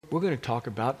we're going to talk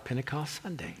about Pentecost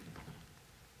Sunday.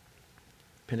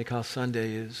 Pentecost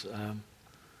Sunday is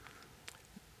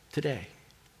today.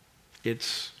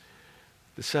 It's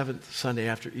the seventh Sunday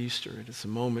after Easter, and it's a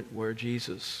moment where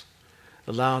Jesus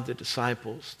allowed the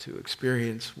disciples to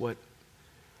experience what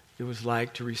it was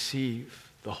like to receive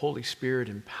the Holy Spirit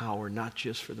in power, not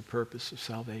just for the purpose of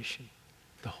salvation,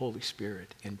 the Holy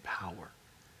Spirit in power.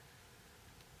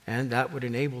 And that would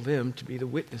enable them to be the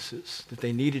witnesses that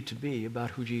they needed to be about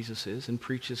who Jesus is and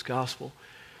preach his gospel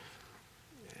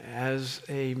as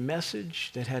a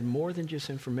message that had more than just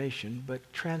information,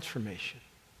 but transformation.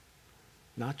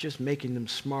 Not just making them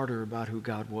smarter about who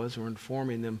God was or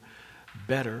informing them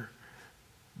better,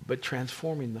 but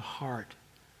transforming the heart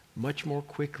much more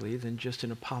quickly than just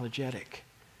an apologetic,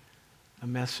 a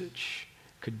message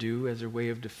could do as a way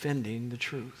of defending the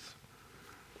truth.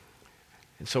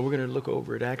 And so we're going to look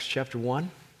over at Acts chapter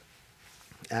 1.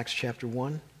 Acts chapter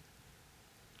 1.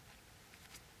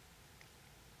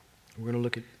 We're going to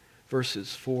look at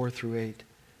verses 4 through 8. And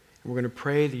we're going to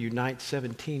pray the Unite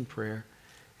 17 prayer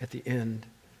at the end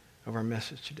of our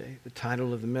message today. The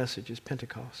title of the message is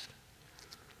Pentecost.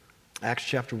 Acts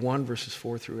chapter 1, verses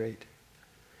 4 through 8.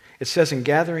 It says, "In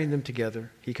gathering them together,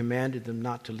 he commanded them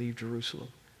not to leave Jerusalem,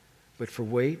 but for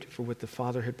wait for what the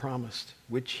Father had promised,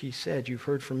 which he said, 'You've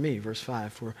heard from me,'" verse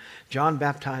 5, "For John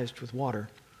baptized with water,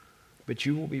 but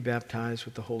you will be baptized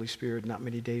with the Holy Spirit not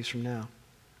many days from now."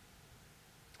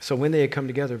 So when they had come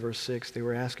together, verse 6, they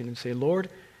were asking him, saying,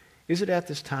 "Lord, is it at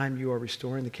this time you are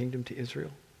restoring the kingdom to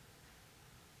Israel?"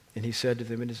 And he said to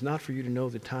them, "It is not for you to know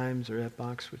the times or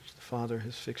epochs which the Father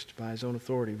has fixed by his own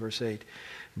authority," verse 8,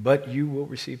 "but you will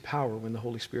receive power when the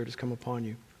Holy Spirit has come upon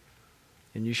you.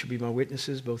 And you shall be my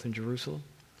witnesses both in Jerusalem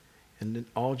and in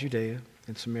all Judea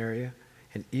and Samaria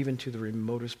and even to the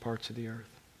remotest parts of the earth."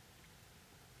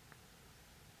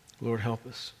 Lord, help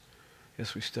us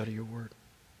as we study your word.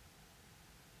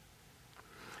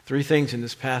 Three things in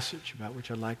this passage about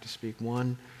which I'd like to speak.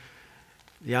 One,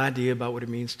 the idea about what it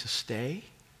means to stay.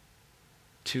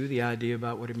 Two, the idea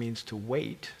about what it means to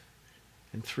wait.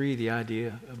 And three, the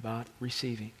idea about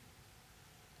receiving.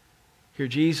 Here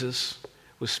Jesus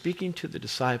was speaking to the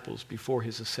disciples before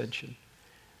his ascension.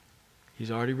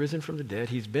 He's already risen from the dead.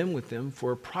 He's been with them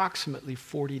for approximately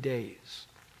 40 days,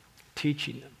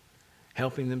 teaching them,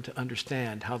 helping them to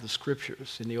understand how the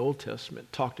scriptures in the Old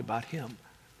Testament talked about him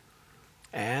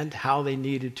and how they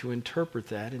needed to interpret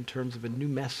that in terms of a new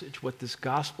message, what this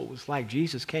gospel was like.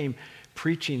 Jesus came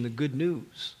preaching the good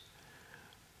news,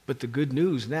 but the good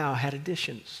news now had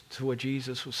additions to what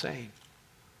Jesus was saying,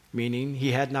 meaning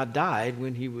he had not died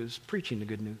when he was preaching the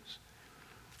good news.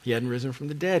 He hadn't risen from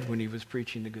the dead when he was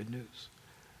preaching the good news.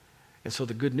 And so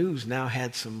the good news now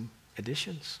had some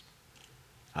additions.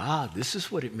 This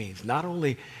is what it means. Not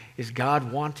only is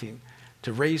God wanting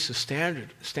to raise the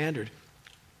standard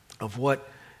of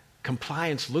what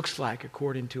compliance looks like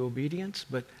according to obedience,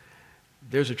 but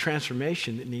there's a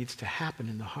transformation that needs to happen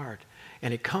in the heart.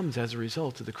 And it comes as a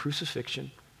result of the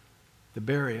crucifixion, the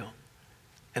burial,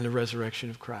 and the resurrection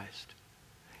of Christ.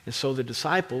 And so the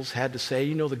disciples had to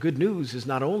say, the good news is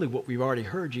not only what we've already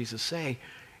heard Jesus say,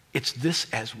 it's this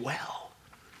as well.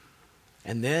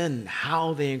 And then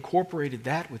how they incorporated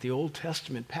that with the Old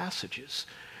Testament passages,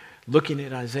 looking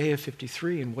at Isaiah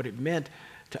 53 and what it meant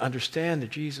to understand that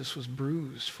Jesus was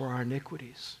bruised for our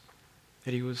iniquities,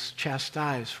 that he was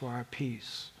chastised for our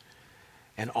peace,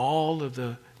 and all of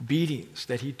the beatings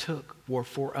that he took were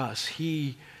for us.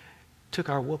 He took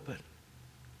our whooping.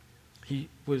 He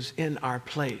was in our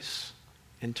place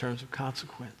in terms of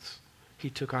consequence. He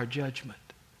took our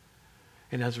judgment.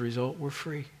 And as a result, we're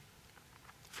free.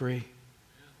 Free.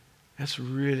 That's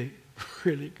really,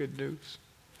 really good news.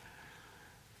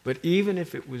 But even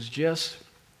if it was just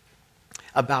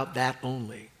about that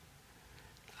only,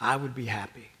 I would be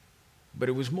happy. But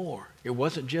it was more. It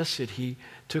wasn't just that he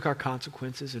took our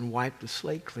consequences and wiped the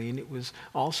slate clean. It was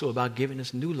also about giving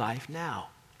us new life now,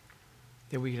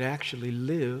 that we could actually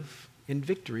live in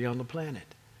victory on the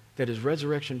planet, that his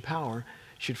resurrection power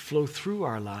should flow through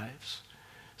our lives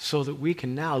so that we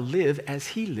can now live as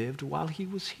he lived while he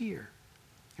was here.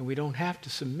 And we don't have to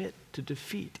submit to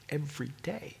defeat every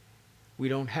day. We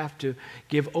don't have to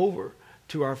give over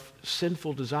to our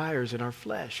sinful desires in our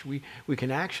flesh. We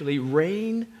can actually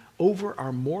reign over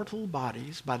our mortal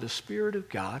bodies by the Spirit of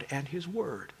God and his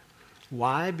word.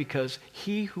 Why? Because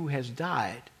he who has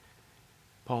died,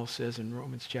 Paul says in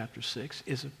Romans chapter 6,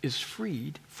 is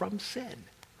freed from sin.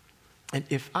 And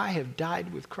if I have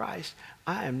died with Christ,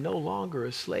 I am no longer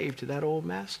a slave to that old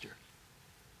master.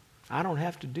 I don't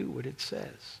have to do what it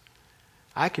says.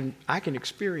 I can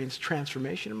experience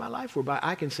transformation in my life whereby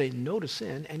I can say no to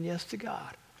sin and yes to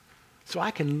God. so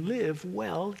I can live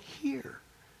well here.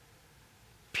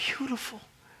 Beautiful.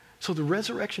 So the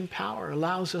resurrection power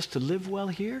allows us to live well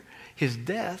here. His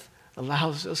death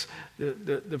allows us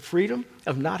the freedom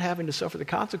of not having to suffer the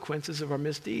consequences of our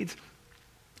misdeeds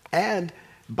and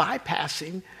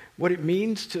bypassing what it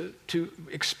means to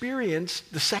experience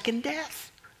the second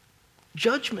death,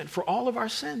 judgment for all of our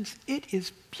sins. It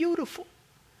is beautiful.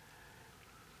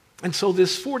 And so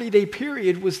this 40-day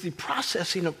period was the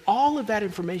processing of all of that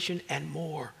information and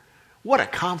more. What a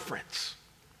conference.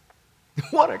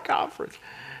 What a conference.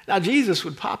 Now, Jesus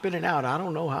would pop in and out. I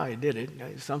don't know how he did it.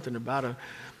 It's something about a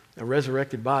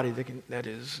resurrected body that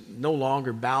is no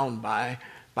longer bound by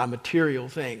material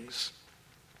things.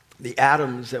 The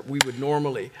atoms that we would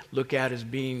normally look at as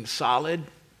being solid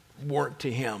weren't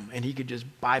to him. And he could just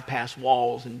bypass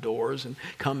walls and doors and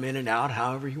come in and out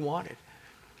however he wanted.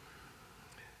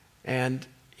 And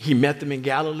he met them in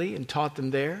Galilee and taught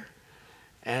them there.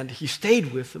 And he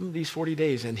stayed with them these 40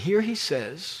 days. And here he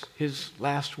says his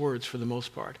last words for the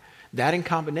most part. That in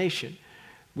combination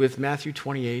with Matthew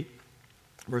 28,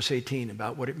 verse 18,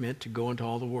 about what it meant to go into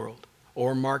all the world.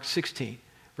 Or Mark 16,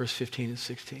 verse 15 and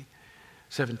 16.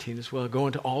 17 as well. Go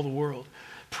into all the world.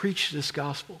 Preach this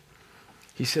gospel.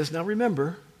 He says, now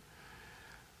remember,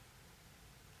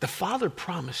 the Father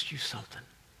promised you something.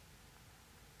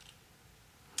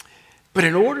 But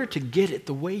in order to get it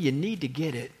the way you need to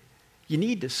get it, you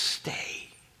need to stay.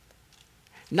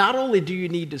 Not only do you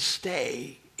need to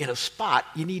stay in a spot,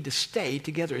 you need to stay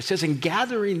together. It says, in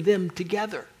gathering them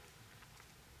together.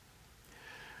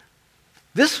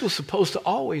 This was supposed to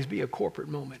always be a corporate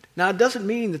moment. Now, it doesn't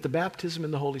mean that the baptism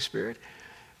in the Holy Spirit,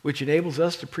 which enables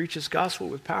us to preach this gospel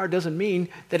with power, doesn't mean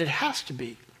that it has to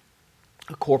be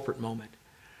a corporate moment.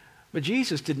 But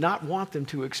Jesus did not want them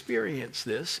to experience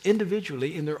this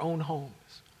individually in their own homes.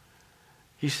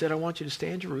 He said, I want you to stay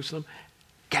in Jerusalem,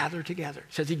 gather together.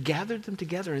 It says he gathered them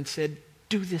together and said,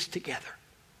 do this together.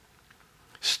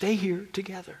 Stay here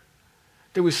together.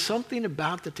 There was something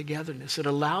about the togetherness that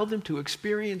allowed them to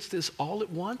experience this all at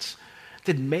once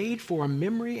that made for a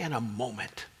memory and a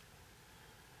moment.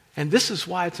 And this is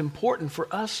why it's important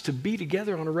for us to be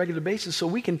together on a regular basis so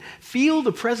we can feel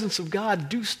the presence of God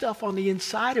do stuff on the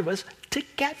inside of us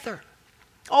together.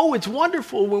 Oh, it's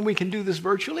wonderful when we can do this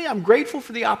virtually. I'm grateful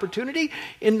for the opportunity.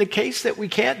 In the case that we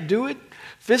can't do it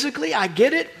physically, I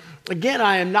get it. Again,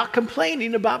 I am not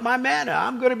complaining about my manna.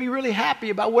 I'm going to be really happy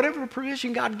about whatever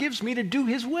provision God gives me to do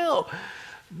his will.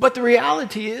 But the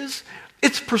reality is,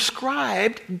 it's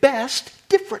prescribed best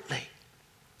differently.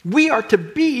 We are to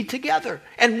be together.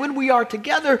 And when we are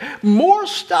together, more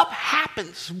stuff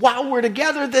happens while we're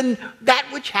together than that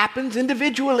which happens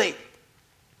individually.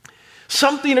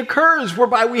 Something occurs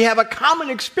whereby we have a common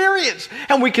experience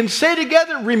and we can say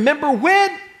together, remember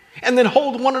when? And then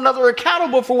hold one another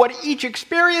accountable for what each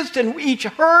experienced and each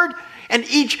heard and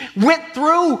each went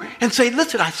through and say,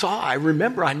 listen, I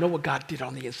remember, I know what God did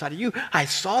on the inside of you. I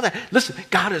saw that. Listen,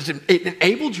 God has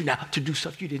enabled you now to do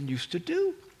stuff you didn't used to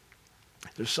do.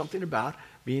 There's something about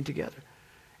being together.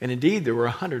 And indeed, there were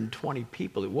 120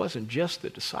 people. It wasn't just the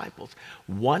disciples.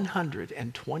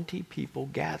 120 people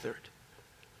gathered.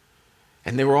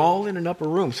 And they were all in an upper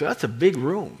room. So that's a big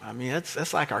room. I mean,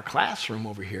 that's like our classroom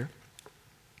over here.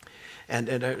 And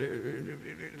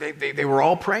they were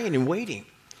all praying and waiting.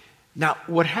 Now,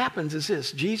 what happens is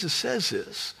this. Jesus says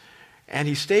this, and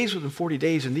he stays with them 40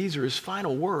 days, and these are his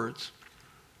final words.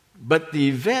 But the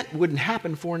event wouldn't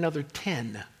happen for another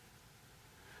 10.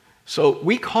 So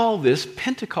we call this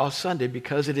Pentecost Sunday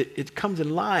because it comes in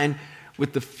line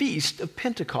with the Feast of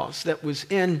Pentecost that was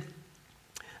in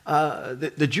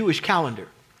the Jewish calendar.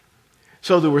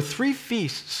 So there were 3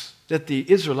 feasts that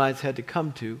the Israelites had to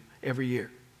come to every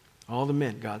year. All the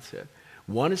men, God said.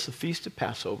 One is the Feast of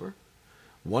Passover.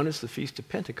 One is the Feast of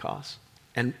Pentecost.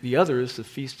 And the other is the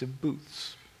Feast of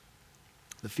Booths.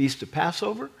 The Feast of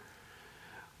Passover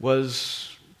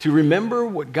was to remember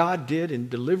what God did in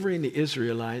delivering the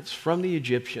Israelites from the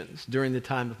Egyptians during the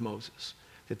time of Moses.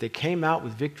 That they came out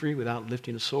with victory without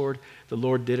lifting a sword. The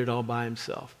Lord did it all by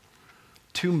himself.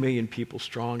 2 million people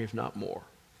strong, if not more.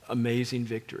 Amazing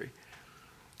victory.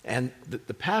 And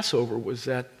the Passover was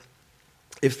that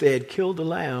if they had killed the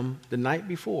lamb the night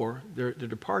before their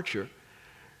departure,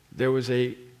 there was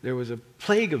a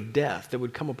plague of death that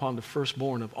would come upon the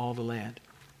firstborn of all the land.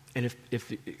 And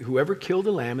if whoever killed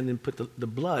the lamb and then put the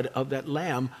blood of that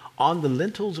lamb on the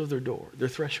lintels of their door, their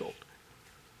threshold,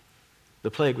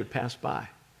 the plague would pass by.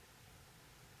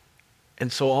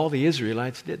 And so all the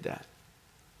Israelites did that.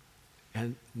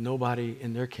 And nobody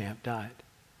in their camp died.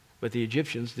 But the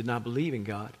Egyptians did not believe in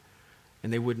God,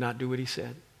 and they would not do what he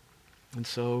said. And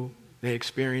so they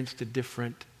experienced a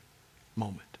different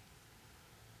moment.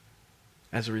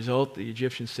 As a result, the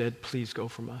Egyptians said, please go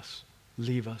from us.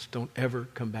 Leave us. Don't ever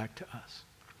come back to us.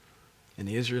 And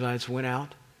the Israelites went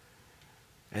out,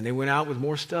 and they went out with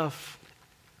more stuff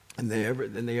than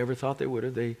they ever thought they would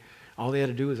have. All they had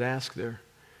to do was ask their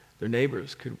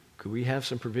neighbors, could we have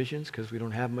some provisions because we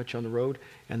don't have much on the road?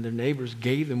 And their neighbors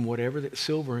gave them whatever,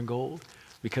 silver and gold,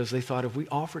 because they thought, if we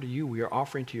offer to you, we are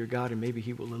offering to your God, and maybe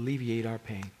he will alleviate our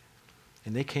pain.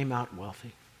 And they came out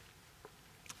wealthy.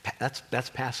 That's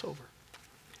Passover.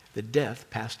 The death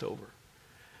passed over.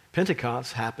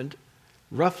 Pentecost happened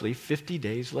roughly 50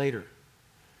 days later.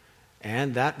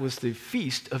 And that was the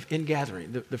feast of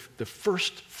ingathering, the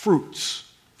first fruits.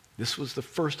 This was the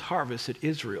first harvest that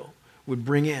Israel would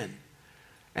bring in.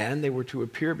 And they were to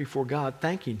appear before God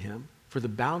thanking him for the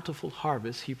bountiful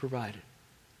harvest he provided.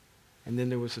 And then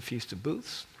there was the Feast of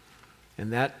Booths.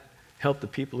 And that helped the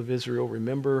people of Israel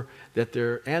remember that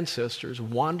their ancestors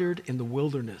wandered in the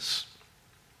wilderness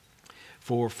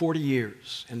for 40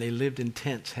 years. And they lived in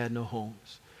tents, had no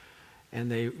homes.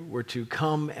 And they were to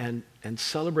come and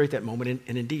celebrate that moment.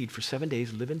 And indeed, for 7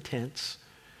 days, live in tents.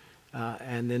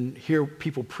 And then hear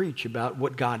people preach about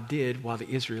what God did while the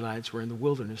Israelites were in the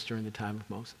wilderness during the time of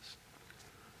Moses.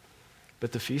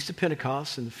 But the Feast of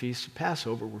Pentecost and the Feast of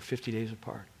Passover were 50 days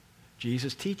apart.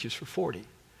 Jesus teaches for 40.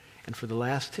 And for the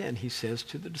last 10, he says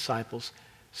to the disciples,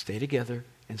 stay together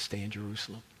and stay in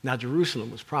Jerusalem. Now, Jerusalem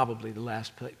was probably the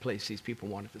last place these people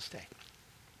wanted to stay.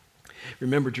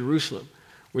 Remember, Jerusalem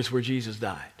was where Jesus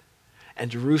died. And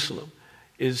Jerusalem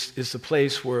is the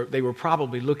place where they were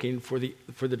probably looking for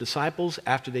the disciples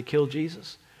after they killed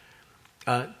Jesus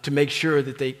to make sure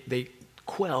that they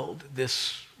quelled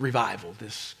this revival,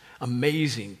 this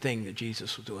amazing thing that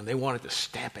Jesus was doing. They wanted to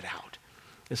stamp it out.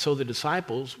 And so the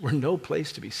disciples were no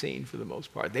place to be seen for the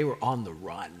most part. They were on the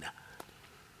run.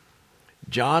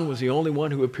 John was the only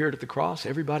one who appeared at the cross.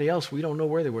 Everybody else, we don't know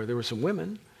where they were. There were some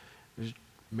women. There's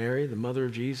Mary, the mother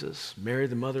of Jesus. Mary,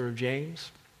 the mother of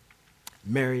James.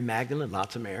 Mary Magdalene,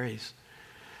 lots of Marys.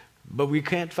 But we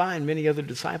can't find many other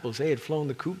disciples. They had flown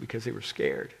the coop because they were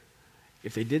scared.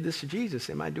 If they did this to Jesus,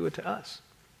 they might do it to us.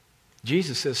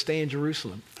 Jesus says, stay in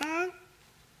Jerusalem.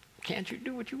 Can't you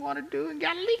do what you want to do in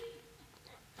Galilee?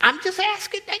 I'm just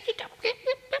asking that you don't.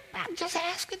 I'm just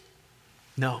asking.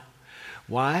 No.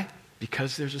 Why?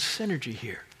 Because there's a synergy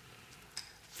here.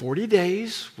 40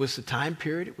 days was the time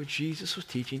period at which Jesus was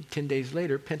teaching. 10 days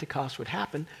later, Pentecost would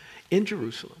happen in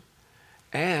Jerusalem.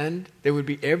 And there would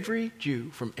be every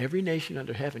Jew from every nation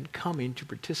under heaven coming to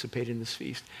participate in this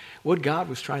feast. What God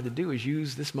was trying to do is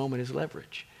use this moment as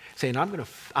leverage, saying, I'm going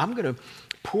to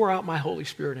pour out my Holy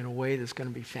Spirit in a way that's going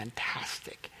to be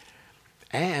fantastic.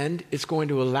 And it's going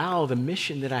to allow the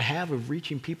mission that I have of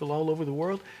reaching people all over the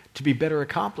world to be better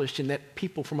accomplished, in that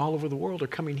people from all over the world are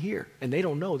coming here. And they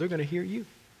don't know. They're going to hear you.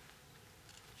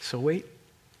 So wait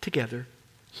together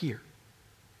here.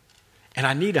 And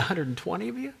I need 120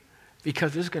 of you,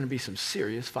 because there's going to be some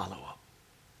serious follow-up.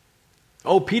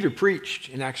 Oh, Peter preached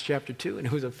in Acts chapter 2, and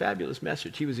it was a fabulous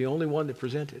message. He was the only one that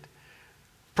presented.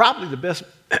 Probably the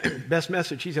best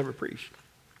message he's ever preached.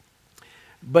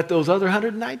 But those other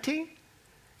 119,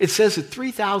 it says that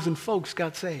 3,000 folks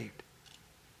got saved.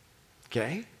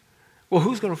 Okay? Well,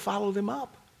 who's going to follow them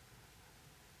up?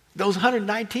 Those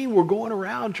 119 were going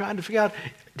around trying to figure out,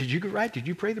 did you get right? Did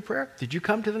you pray the prayer? Did you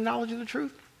come to the knowledge of the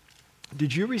truth?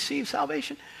 Did you receive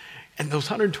salvation? And those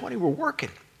 120 were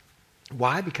working.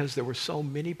 Why? Because there were so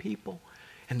many people,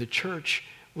 and the church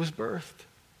was birthed.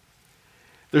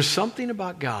 There's something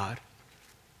about God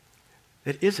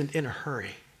that isn't in a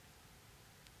hurry.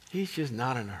 He's just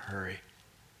not in a hurry.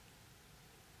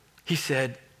 He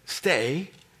said,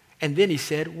 stay, and then he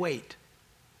said, wait.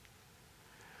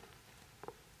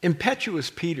 Impetuous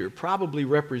Peter probably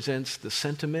represents the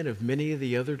sentiment of many of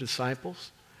the other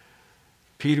disciples.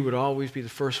 Peter would always be the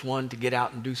first one to get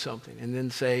out and do something and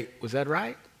then say, was that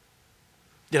right?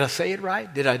 Did I say it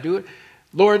right? Did I do it?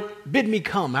 Lord, bid me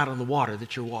come out on the water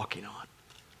that you're walking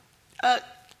on.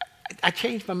 I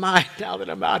changed my mind now that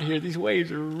I'm out here. These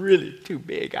waves are really too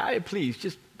big. Please,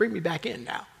 just bring me back in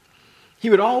now. He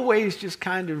would always just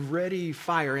kind of ready,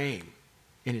 fire, aim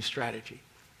in his strategy.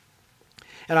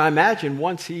 And I imagine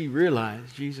once he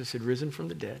realized Jesus had risen from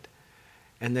the dead,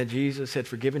 and that Jesus had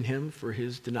forgiven him for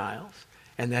his denials,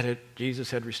 and that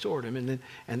Jesus had restored him, and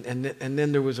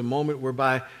then there was a moment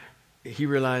whereby he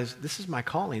realized, this is my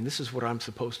calling, this is what I'm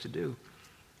supposed to do.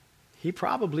 He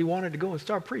probably wanted to go and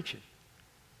start preaching,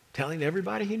 telling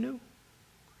everybody he knew.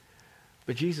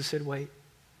 But Jesus said, wait.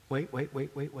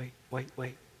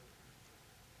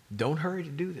 Don't hurry to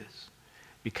do this,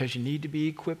 because you need to be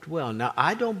equipped well. Now,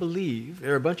 I don't believe,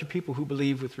 there are a bunch of people who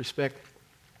believe with respect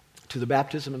to the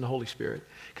baptism in the Holy Spirit,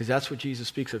 because that's what Jesus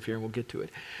speaks of here, and we'll get to it.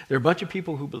 There are a bunch of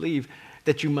people who believe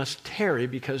that you must tarry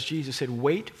because Jesus said,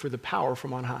 wait for the power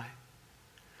from on high.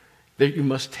 That you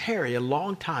must tarry a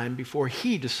long time before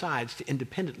he decides to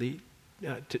independently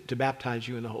to baptize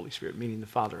you in the Holy Spirit, meaning the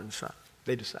Father and the Son.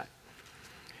 They decide.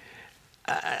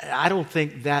 I don't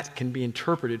think that can be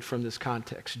interpreted from this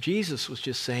context. Jesus was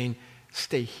just saying,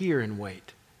 stay here and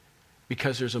wait.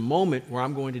 Because there's a moment where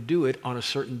I'm going to do it on a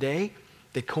certain day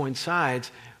that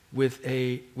coincides with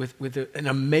an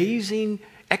amazing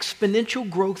exponential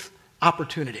growth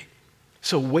opportunity.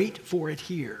 So wait for it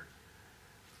here.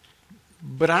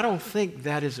 But I don't think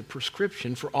that is a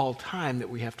prescription for all time that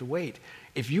we have to wait.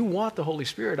 If you want the Holy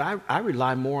Spirit, I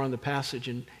rely more on the passage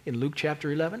in Luke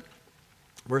chapter 11,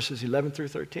 verses 11 through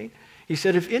 13. He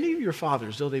said, if any of your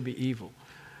fathers, though they be evil,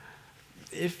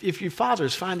 if your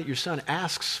fathers find that your son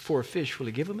asks for a fish, will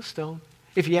he give him a stone?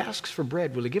 If he asks for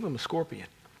bread, will he give him a scorpion?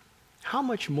 How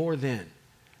much more then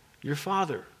your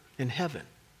Father in heaven,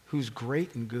 who's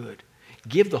great and good,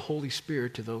 give the Holy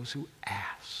Spirit to those who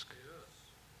ask.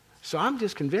 So I'm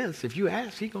just convinced if you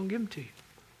ask, he's going to give them to you.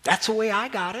 That's the way I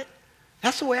got it.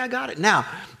 That's the way I got it. Now,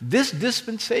 this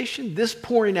dispensation, this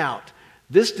pouring out,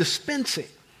 this dispensing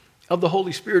of the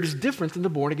Holy Spirit is different than the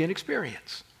born-again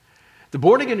experience. The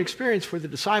born-again experience for the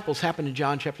disciples happened in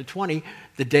John chapter 20,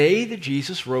 the day that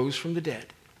Jesus rose from the dead.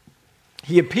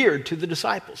 He appeared to the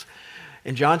disciples.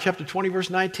 In John chapter 20, verse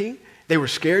 19, they were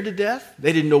scared to death.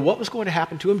 They didn't know what was going to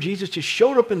happen to him. Jesus just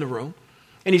showed up in the room,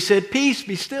 and he said, peace,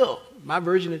 be still. My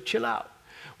version is chill out.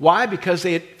 Why? Because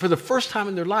they had, for the first time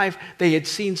in their life, they had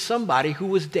seen somebody who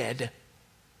was dead,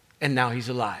 and now he's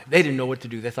alive. They didn't know what to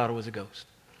do. They thought it was a ghost.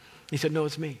 He said, no,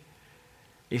 it's me.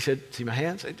 He said, see my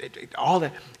hands? All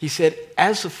that. He said,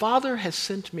 as the Father has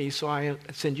sent me, so I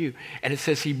send you. And it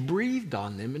says he breathed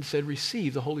on them and said,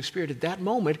 receive the Holy Spirit. At that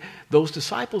moment, those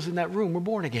disciples in that room were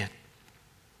born again.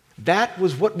 That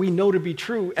was what we know to be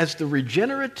true as the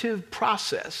regenerative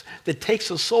process that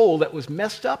takes a soul that was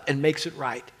messed up and makes it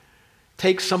right.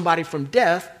 Takes somebody from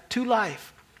death to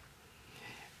life.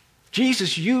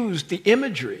 Jesus used the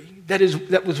imagery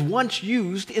that was once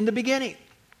used in the beginning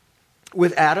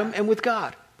with Adam and with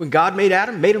God. When God made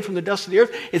Adam, made him from the dust of the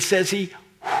earth, it says he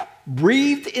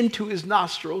breathed into his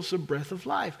nostrils the breath of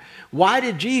life. Why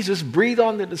did Jesus breathe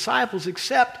on the disciples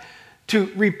except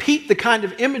to repeat the kind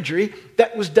of imagery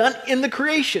that was done in the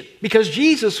creation? Because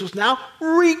Jesus was now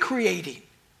recreating.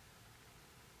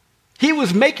 He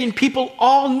was making people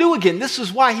all new again. This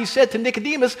is why he said to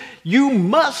Nicodemus, you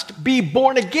must be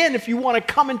born again if you want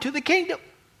to come into the kingdom.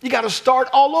 You got to start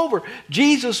all over.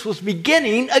 Jesus was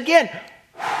beginning again.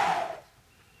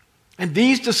 And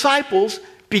these disciples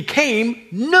became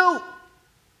new.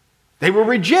 They were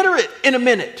regenerate in a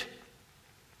minute.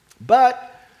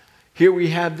 But here we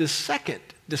have this second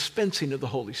dispensing of the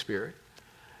Holy Spirit.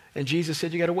 And Jesus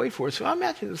said, you got to wait for it. So I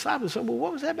imagine the disciples said, well,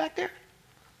 what was that back there?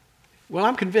 Well,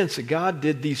 I'm convinced that God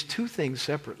did these two things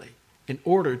separately in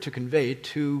order to convey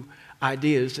two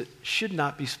ideas that should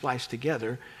not be spliced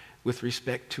together with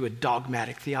respect to a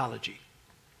dogmatic theology.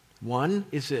 One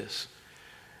is this,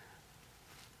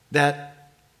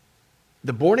 that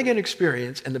the born-again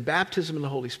experience and the baptism in the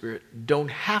Holy Spirit don't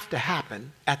have to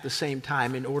happen at the same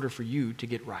time in order for you to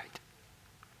get right.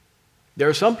 There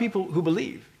are some people who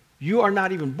believe you are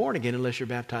not even born again unless you're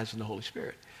baptized in the Holy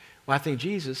Spirit. Well, I think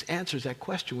Jesus answers that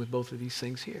question with both of these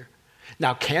things here.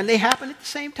 Now, can they happen at the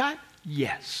same time?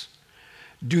 Yes.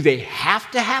 Do they have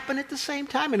to happen at the same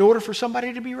time in order for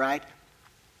somebody to be right?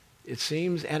 It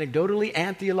seems anecdotally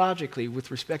and theologically with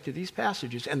respect to these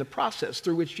passages and the process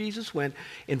through which Jesus went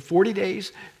in 40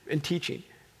 days in teaching.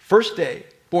 First day,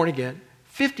 born again.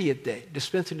 50th day,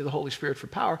 dispensing to the Holy Spirit for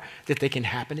power, that they can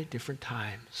happen at different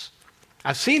times.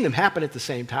 I've seen them happen at the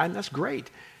same time. That's great.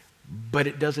 But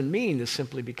it doesn't mean that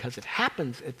simply because it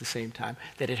happens at the same time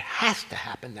that it has to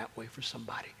happen that way for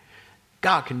somebody.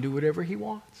 God can do whatever he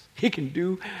wants. He can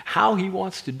do how he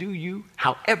wants to do you,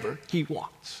 however he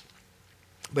wants.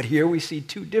 But here we see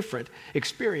two different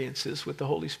experiences with the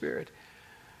Holy Spirit.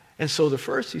 And so the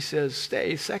first he says,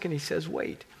 stay. Second, he says,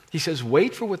 wait. He says,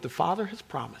 wait for what the Father has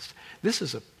promised. This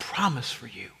is a promise for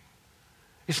you.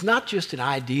 It's not just an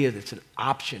idea that's an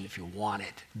option if you want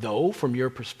it. Though, from your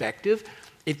perspective,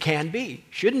 it can be.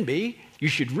 Shouldn't be. You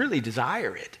should really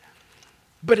desire it.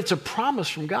 But it's a promise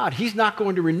from God. He's not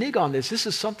going to renege on this. This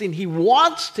is something he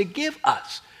wants to give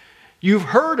us. You've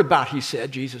heard about, he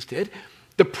said, Jesus did,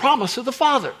 the promise of the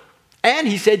Father. And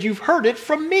he said, you've heard it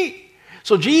from me.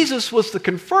 So Jesus was the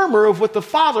confirmer of what the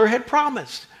Father had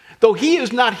promised. Though he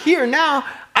is not here now,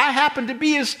 I happen to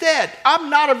be instead. I'm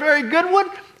not a very good one,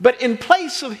 But in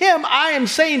place of him, I am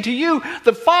saying to you,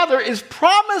 the Father is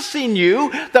promising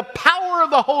you the power of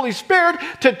the Holy Spirit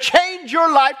to change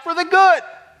your life for the good.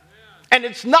 And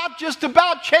it's not just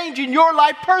about changing your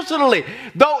life personally,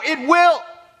 though it will.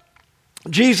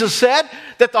 Jesus said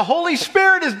that the Holy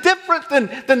Spirit is different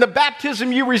than the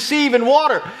baptism you receive in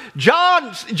water.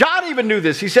 John even knew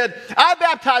this. He said, I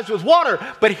baptize with water,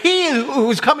 but he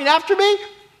who's coming after me,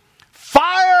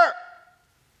 fire.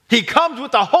 He comes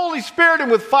with the Holy Spirit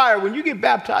and with fire. When you get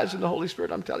baptized in the Holy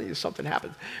Spirit, I'm telling you, something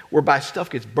happens whereby stuff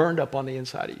gets burned up on the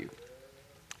inside of you.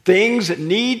 Things that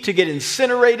need to get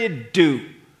incinerated do.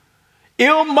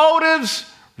 Ill motives,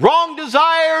 wrong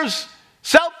desires,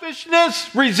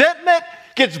 selfishness, resentment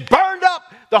gets burned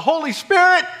up. The Holy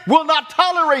Spirit will not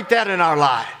tolerate that in our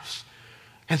lives.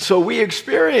 And so we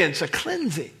experience a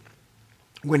cleansing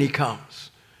when he comes.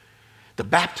 The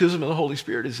baptism of the Holy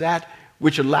Spirit is that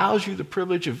which allows you the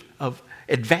privilege of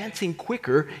advancing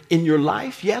quicker in your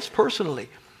life, yes, personally.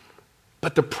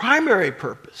 But the primary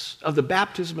purpose of the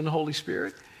baptism in the Holy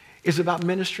Spirit is about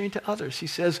ministering to others. He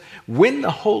says, when the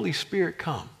Holy Spirit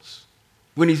comes,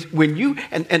 let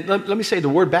me say the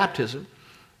word baptism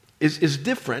is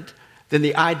different than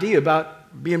the idea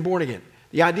about being born again.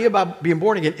 The idea about being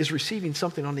born again is receiving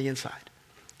something on the inside.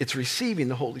 It's receiving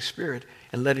the Holy Spirit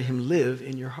and letting him live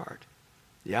in your heart.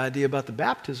 The idea about the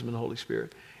baptism in the Holy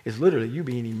Spirit is literally you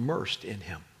being immersed in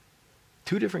him.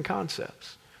 Two different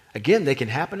concepts. Again, they can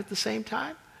happen at the same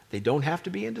time. They don't have to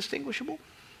be indistinguishable.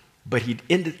 But he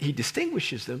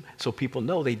distinguishes them so people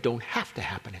know they don't have to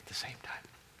happen at the same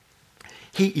time.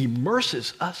 He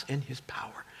immerses us in his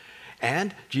power.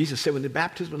 And Jesus said when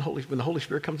the Holy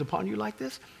Spirit comes upon you like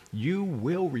this, you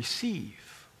will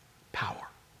receive power.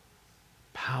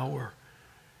 Power.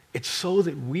 It's so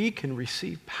that we can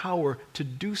receive power to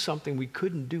do something we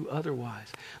couldn't do otherwise.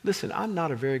 Listen, I'm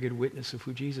not a very good witness of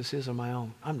who Jesus is on my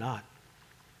own. I'm not.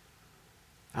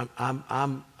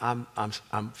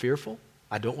 I'm fearful.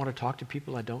 I don't want to talk to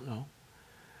people I don't know.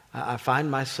 I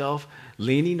find myself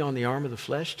leaning on the arm of the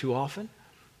flesh too often,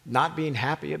 not being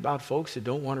happy about folks that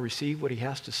don't want to receive what he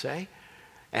has to say,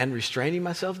 and restraining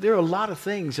myself. There are a lot of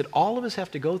things that all of us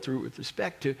have to go through with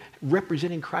respect to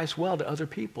representing Christ well to other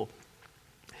people.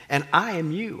 And I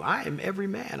am you. I am every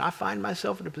man. I find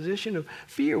myself in a position of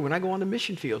fear when I go on the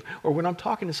mission field or when I'm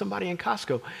talking to somebody in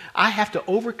Costco. I have to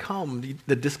overcome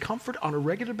the discomfort on a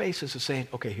regular basis of saying,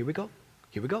 okay, here we go.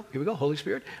 Here we go. Here we go. Holy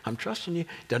Spirit, I'm trusting you.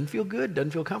 Doesn't feel good.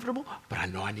 Doesn't feel comfortable. But I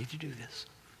know I need to do this.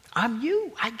 I'm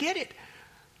you. I get it.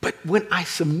 But when I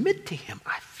submit to him,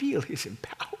 I feel his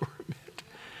empowerment.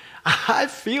 I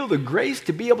feel the grace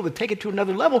to be able to take it to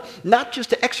another level, not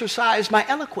just to exercise my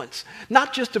eloquence,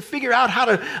 not just to figure out how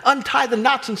to untie the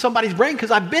knots in somebody's brain, because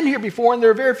I've been here before and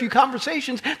there are very few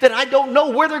conversations that I don't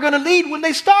know where they're going to lead when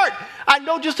they start. I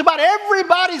know just about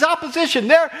everybody's opposition,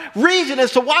 their reason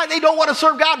as to why they don't want to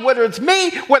serve God, whether it's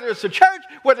me, whether it's the church,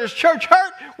 whether it's church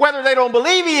hurt, whether they don't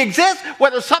believe he exists,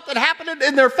 whether something happened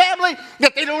in their family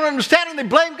that they don't understand and they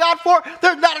blame God for.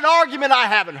 There's not an argument I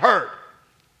haven't heard.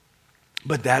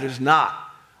 But that is not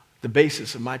the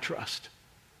basis of my trust.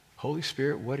 Holy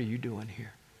Spirit, what are you doing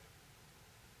here?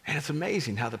 And it's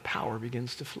amazing how the power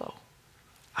begins to flow.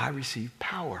 I receive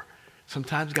power.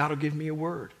 Sometimes God will give me a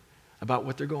word about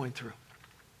what they're going through.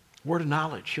 Word of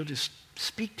knowledge. He'll just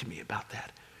speak to me about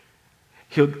that.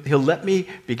 He'll let me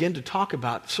begin to talk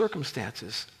about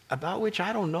circumstances about which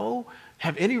I don't know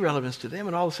have any relevance to them.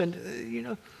 And all of a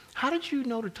sudden, how did you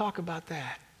know to talk about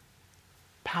that?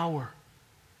 Power.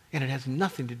 And it has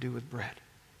nothing to do with Brett.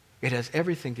 It has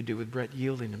everything to do with Brett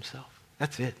yielding himself.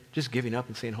 That's it. Just giving up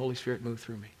and saying, Holy Spirit, move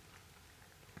through me.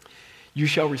 You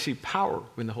shall receive power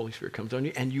when the Holy Spirit comes on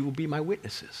you, and you will be my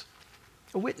witnesses.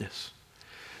 A witness.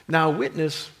 Now, a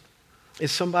witness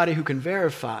is somebody who can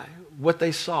verify what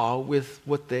they saw with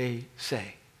what they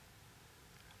say.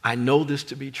 I know this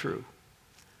to be true.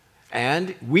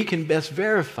 And we can best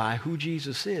verify who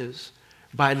Jesus is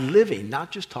by living,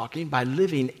 not just talking, by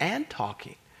living and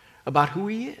talking about who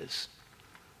he is.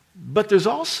 But there's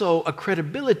also a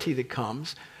credibility that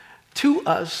comes to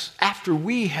us after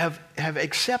we have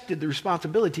accepted the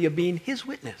responsibility of being his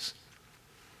witness.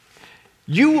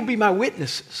 You will be my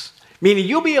witnesses, meaning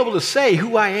you'll be able to say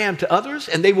who I am to others,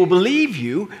 and they will believe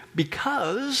you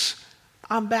because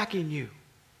I'm backing you.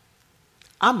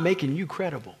 I'm making you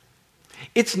credible.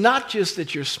 It's not just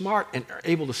that you're smart and are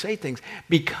able to say things,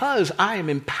 because I am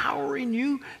empowering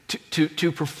you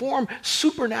to perform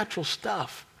supernatural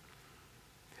stuff,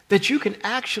 that you can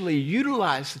actually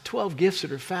utilize the 12 gifts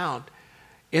that are found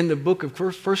in the book of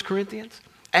 1 Corinthians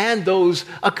and those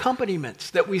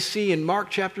accompaniments that we see in Mark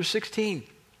chapter 16,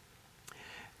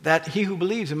 that he who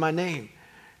believes in my name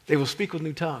They will speak with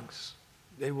new tongues.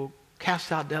 They will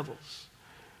cast out devils.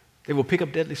 They will pick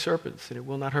up deadly serpents, and it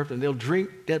will not hurt them. They'll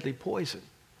drink deadly poison,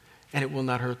 and it will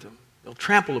not hurt them. They'll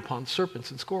trample upon serpents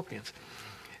and scorpions.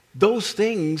 Those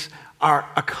things are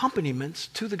accompaniments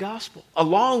to the gospel,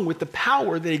 along with the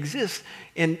power that exists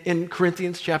in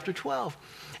Corinthians chapter 12.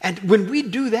 And when we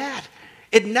do that,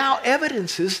 it now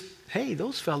evidences, hey,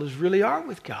 those fellows really are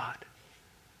with God.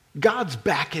 God's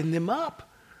backing them up.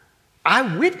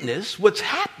 I witness what's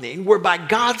happening whereby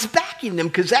God's backing them,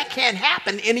 because that can't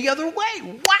happen any other way.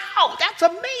 Wow, that's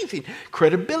amazing.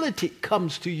 Credibility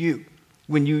comes to you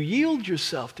when you yield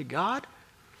yourself to God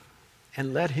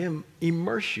and let him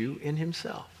immerse you in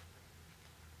himself.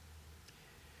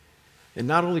 And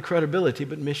not only credibility,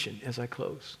 but mission as I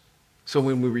close. So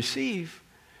when we receive,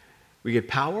 we get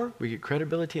power, we get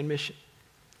credibility and mission.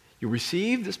 You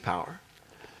receive this power.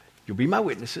 You'll be my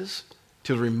witnesses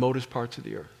to the remotest parts of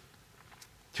the earth.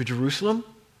 To Jerusalem,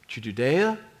 to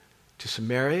Judea, to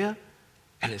Samaria,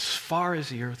 and as far as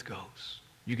the earth goes,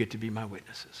 you get to be my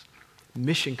witnesses.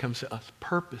 Mission comes to us.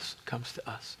 Purpose comes to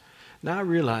us. Now I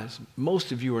realize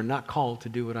most of you are not called to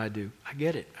do what I do. I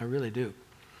get it. I really do.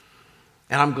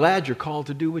 And I'm glad you're called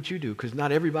to do what you do, because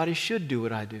not everybody should do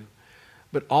what I do.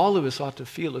 But all of us ought to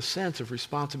feel a sense of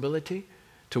responsibility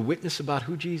to witness about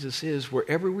who Jesus is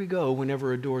wherever we go,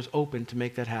 whenever a door is open, to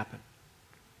make that happen.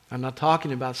 I'm not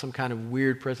talking about some kind of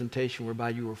weird presentation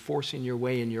whereby you are forcing your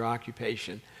way in your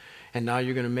occupation, and now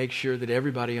you're going to make sure that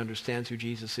everybody understands who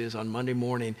Jesus is on Monday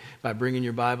morning by bringing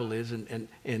your Bible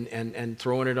and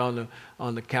throwing it on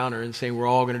the counter and saying we're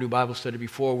all going to do Bible study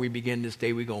before we begin this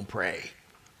day. We're going to pray.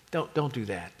 Don't do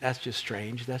that. That's just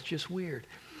strange. That's just weird.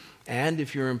 And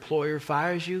if your employer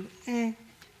fires you,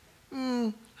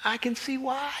 I can see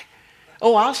why.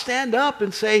 Oh, I'll stand up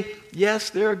and say, yes,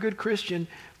 they're a good Christian,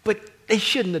 but they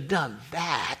shouldn't have done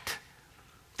that.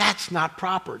 That's not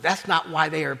proper. That's not why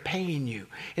they are paying you.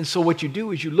 And so what you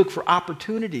do is you look for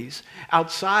opportunities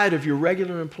outside of your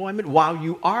regular employment while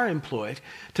you are employed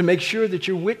to make sure that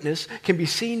your witness can be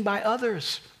seen by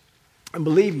others. And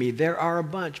believe me, there are a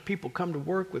bunch. People come to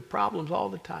work with problems all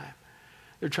the time.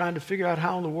 They're trying to figure out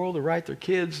how in the world to write their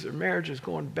kids. Their marriage is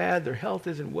going bad. Their health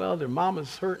isn't well. Their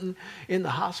mama's hurting in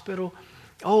the hospital.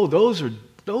 Oh,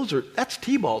 that's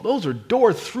T-ball. Those are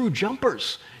door-through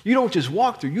jumpers. You don't just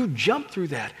walk through, you jump through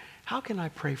that. How can I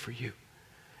pray for you?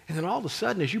 And then all of a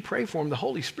sudden, as you pray for them, the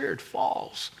Holy Spirit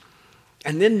falls.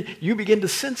 And then you begin to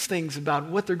sense things about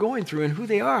what they're going through and who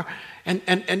they are.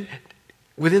 And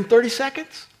within 30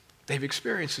 seconds, they've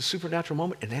experienced a supernatural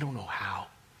moment, and they don't know how.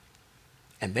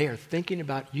 And they are thinking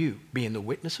about you being the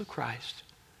witness of Christ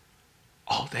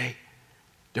all day.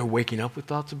 They're waking up with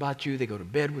thoughts about you. They go to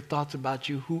bed with thoughts about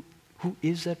you. Who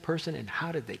is that person, and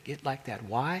how did they get like that?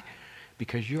 Why?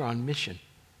 Because you're on mission.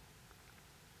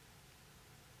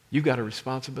 You've got a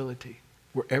responsibility,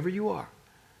 wherever you are,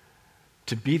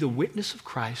 to be the witness of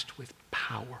Christ with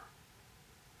power.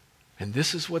 And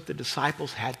this is what the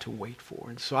disciples had to wait for.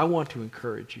 And so I want to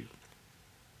encourage you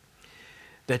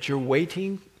that your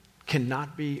waiting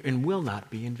cannot be and will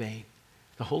not be in vain.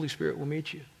 The Holy Spirit will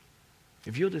meet you.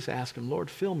 If you'll just ask him,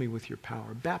 Lord, fill me with your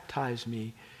power. Baptize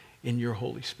me in your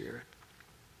Holy Spirit.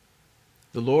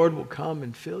 The Lord will come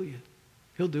and fill you.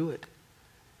 He'll do it.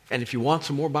 And if you want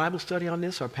some more Bible study on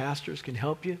this, our pastors can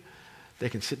help you. They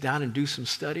can sit down and do some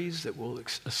studies that will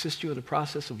assist you in the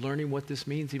process of learning what this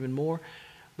means even more.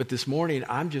 But this morning,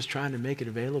 I'm just trying to make it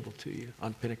available to you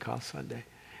on Pentecost Sunday.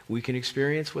 We can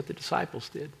experience what the disciples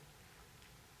did.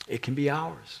 It can be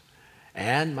ours.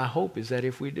 And my hope is that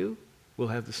if we do, we'll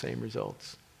have the same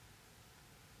results.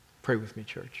 Pray with me,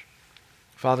 church.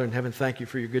 Father in heaven, thank you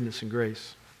for your goodness and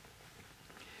grace.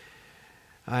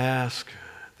 I ask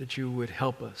that you would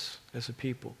help us as a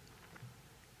people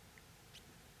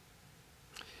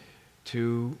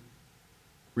to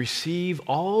receive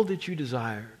all that you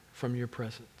desire from your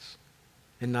presence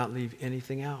and not leave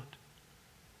anything out.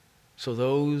 So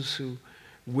those who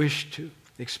wish to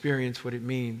experience what it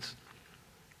means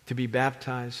to be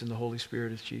baptized in the Holy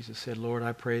Spirit, as Jesus said, Lord,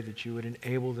 I pray that you would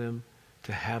enable them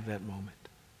to have that moment.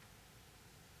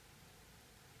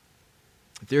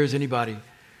 If there is anybody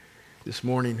this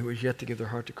morning who has yet to give their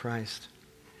heart to Christ,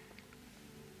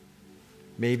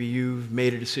 maybe you've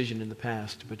made a decision in the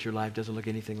past, but your life doesn't look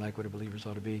anything like what a believer's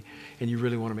ought to be, and you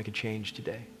really want to make a change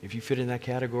today. If you fit in that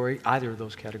category, either of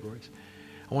those categories,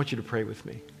 I want you to pray with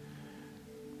me.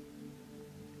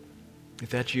 If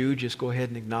that's you, just go ahead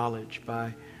and acknowledge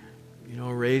by,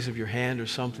 a raise of your hand or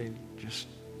something, just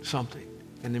something,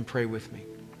 and then pray with me.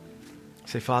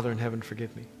 Say, Father in heaven,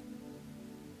 forgive me.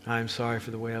 I am sorry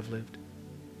for the way I've lived.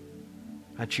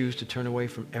 I choose to turn away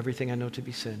from everything I know to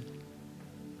be sin.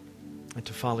 and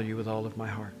to follow you with all of my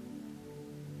heart.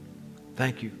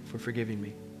 Thank you for forgiving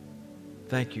me.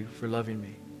 Thank you for loving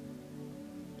me.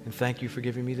 And thank you for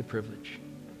giving me the privilege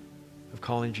of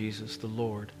calling Jesus the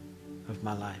Lord of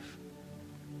my life.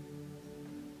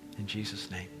 In Jesus'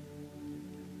 name,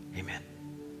 amen.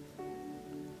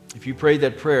 If you prayed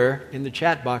that prayer, in the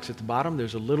chat box at the bottom,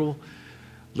 there's a little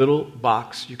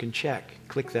box you can check.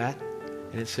 Click that,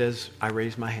 and it says, I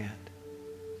raised my hand.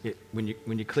 When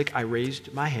you click, I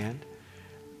raised my hand,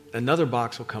 another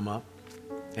box will come up,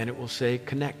 and it will say,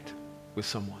 connect with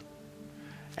someone.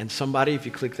 And somebody, if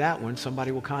you click that one,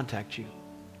 somebody will contact you.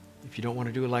 If you don't want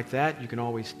to do it like that, you can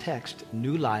always text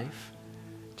New Life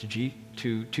to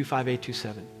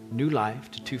 25827. New Life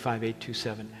to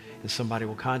 25827, and somebody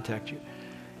will contact you.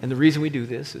 And the reason we do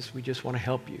this is we just want to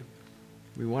help you.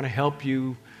 We want to help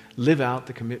you live out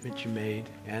the commitment you made,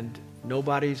 and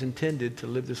nobody's intended to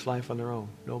live this life on their own.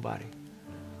 Nobody.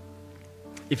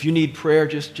 If you need prayer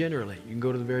just generally, you can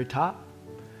go to the very top,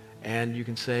 and you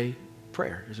can say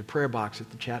prayer. There's a prayer box at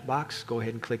the chat box. Go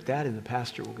ahead and click that, and the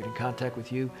pastor will get in contact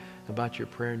with you about your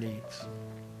prayer needs.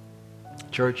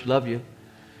 Church, love you.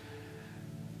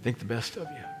 Think the best of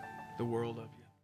you, the world of you.